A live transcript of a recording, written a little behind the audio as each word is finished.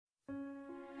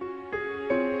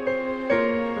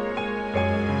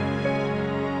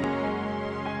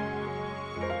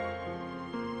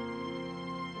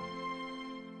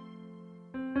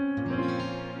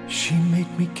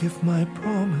give my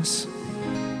promise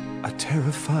a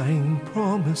terrifying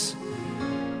promise.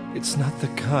 It's not the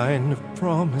kind of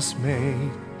promise made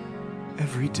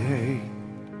every day.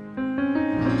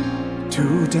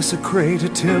 To desecrate a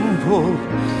temple,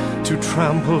 to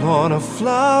trample on a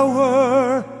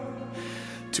flower,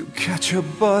 to catch a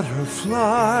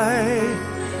butterfly,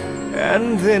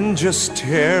 and then just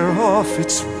tear off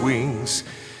its wings.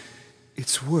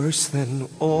 It's worse than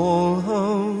all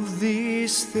of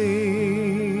these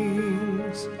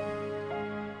things.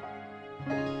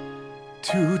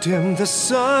 To dim the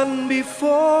sun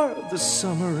before the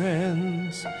summer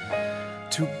ends,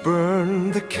 to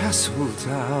burn the castle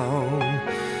down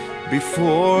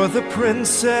before the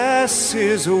princess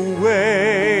is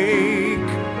awake,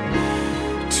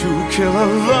 to kill a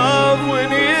love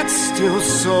when it's still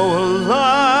so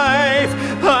alive.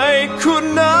 I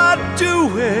could not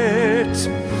do it,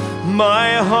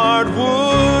 my heart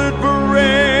would break.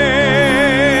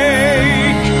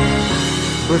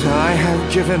 But I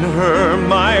have given her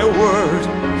my word,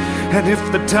 and if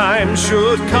the time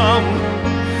should come,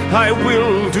 I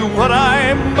will do what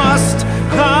I must.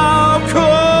 How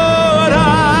could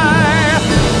I?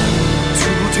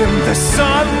 To dim the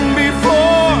sun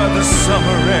before the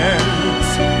summer ends,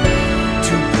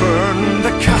 to burn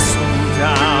the castle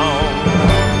down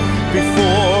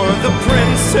before the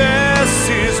princess